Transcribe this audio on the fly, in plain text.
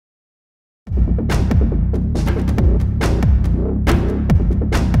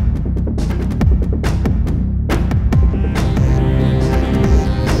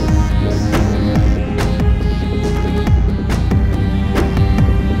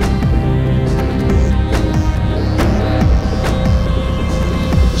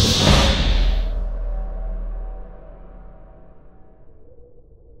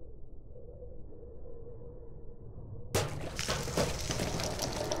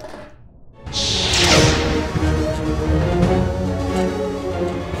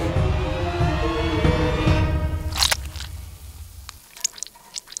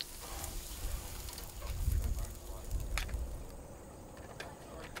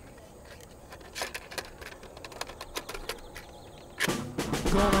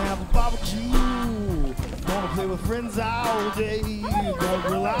with friends all day. Don't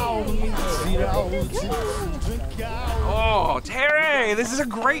rely on me. Oh, Terry, this is a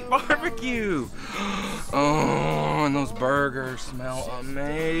great barbecue. Oh, and those burgers smell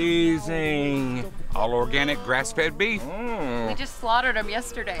amazing. All organic grass-fed beef. We just slaughtered them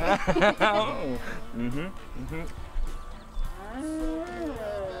yesterday.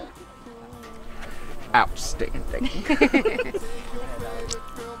 Outstanding.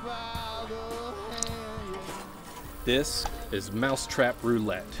 This is mousetrap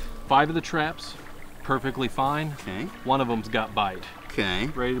roulette. 5 of the traps, perfectly fine. Okay. One of them's got bite. Okay.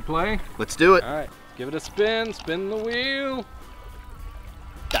 Ready to play? Let's do it. All right, give it a spin. Spin the wheel.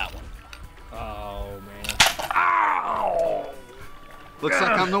 That one. Oh, man. Ow! Looks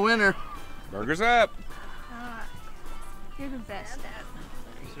like I'm the winner. Burgers up. You're the best.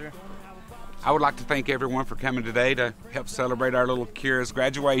 I would like to thank everyone for coming today to help celebrate our little Kira's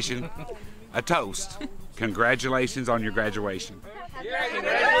graduation. A toast. Congratulations on your graduation. Yeah,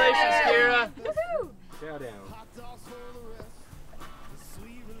 congratulations, Kira. Chow down.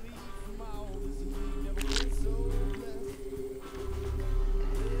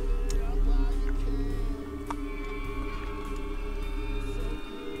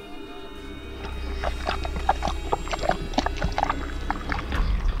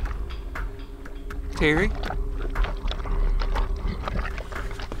 Terry?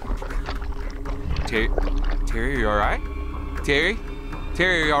 Terry, are you all right? Terry?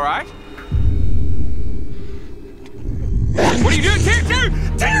 Terry, are you all right? What are you doing? Terry!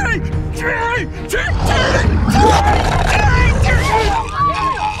 Terry! Terry! Terry! Terry! Terry!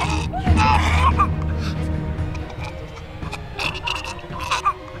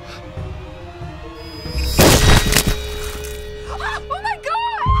 Oh my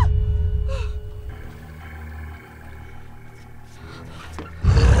God!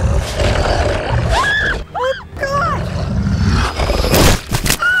 Oh God!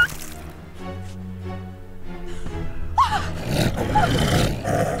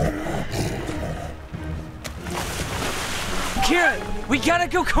 Kira, we gotta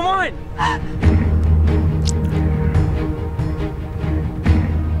go, come on!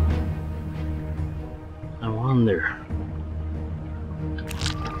 I wonder.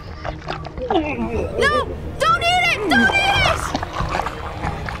 No! Don't eat it! Don't eat it!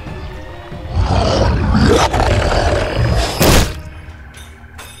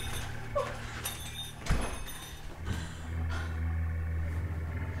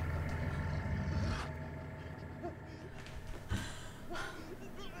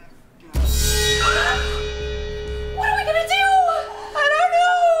 What are we gonna do? I don't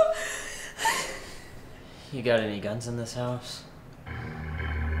know! You got any guns in this house?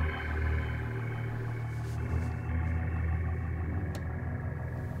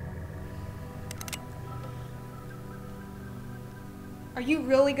 Are you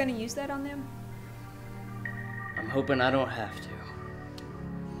really gonna use that on them? I'm hoping I don't have to.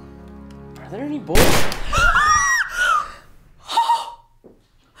 Are there any bullets?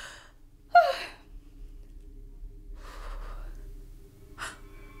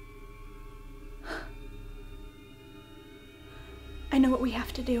 I know what we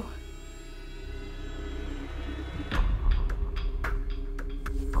have to do.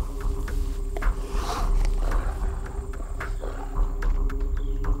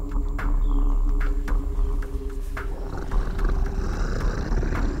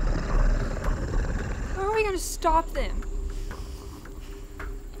 How are we gonna stop them?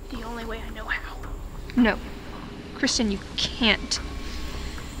 The only way I know how. No. Kristen, you can't.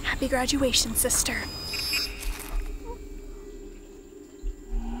 Happy graduation, sister.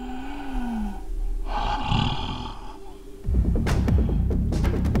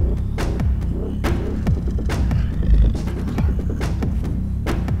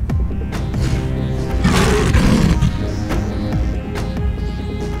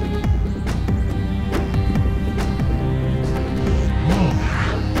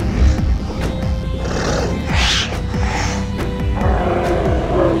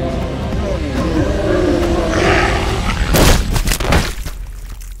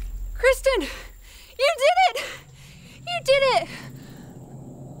 Kristen! You did it! You did it!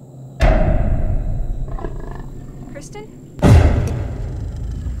 Kristen?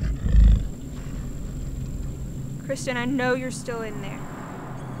 Kristen, I know you're still in there.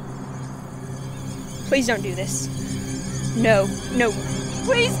 Please don't do this. No, no.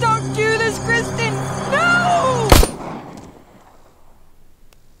 Please don't do this, Kristen! No!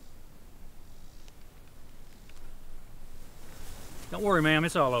 Don't worry, ma'am,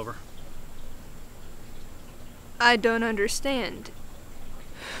 it's all over. I don't understand.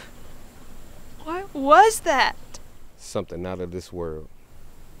 What was that? something out of this world.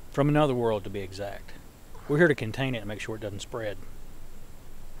 From another world, to be exact. We're here to contain it and make sure it doesn't spread.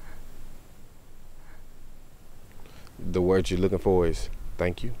 The word you're looking for is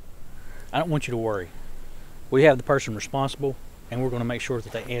thank you. I don't want you to worry. We have the person responsible, and we're going to make sure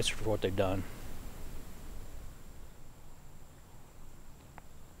that they answer for what they've done.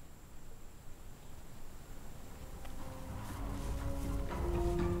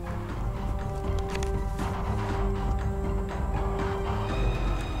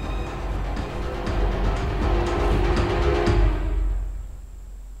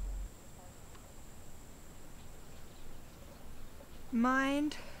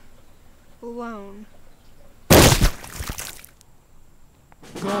 Mind blown.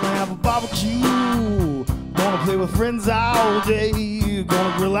 Gonna have a barbecue. Gonna play with friends all day.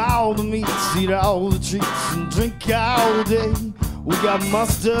 Gonna grill all the meats, eat all the treats, and drink all day. We got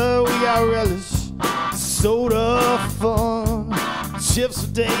mustard, we got relish, soda fun, chips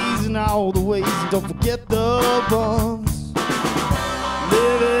for days and all the ways. And don't forget the buns.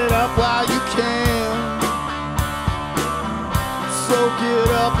 Live it up while you can. Soak it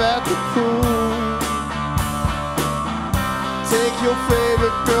up at the pool. Take your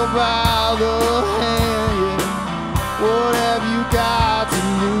favorite girl by the hand, yeah. What have you got to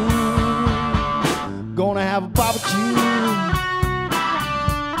lose? Gonna have a barbecue.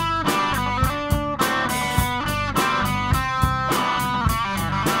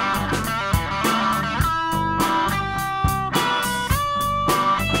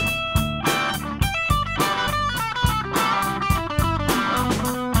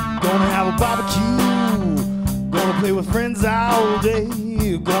 Gonna have a barbecue. Gonna play with friends all day.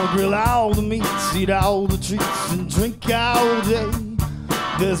 Gonna grill all the meats, eat all the treats, and drink all day.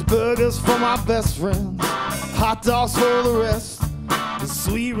 There's burgers for my best friends, hot dogs for the rest. The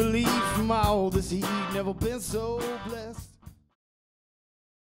sweet relief from all this heat, never been so blessed.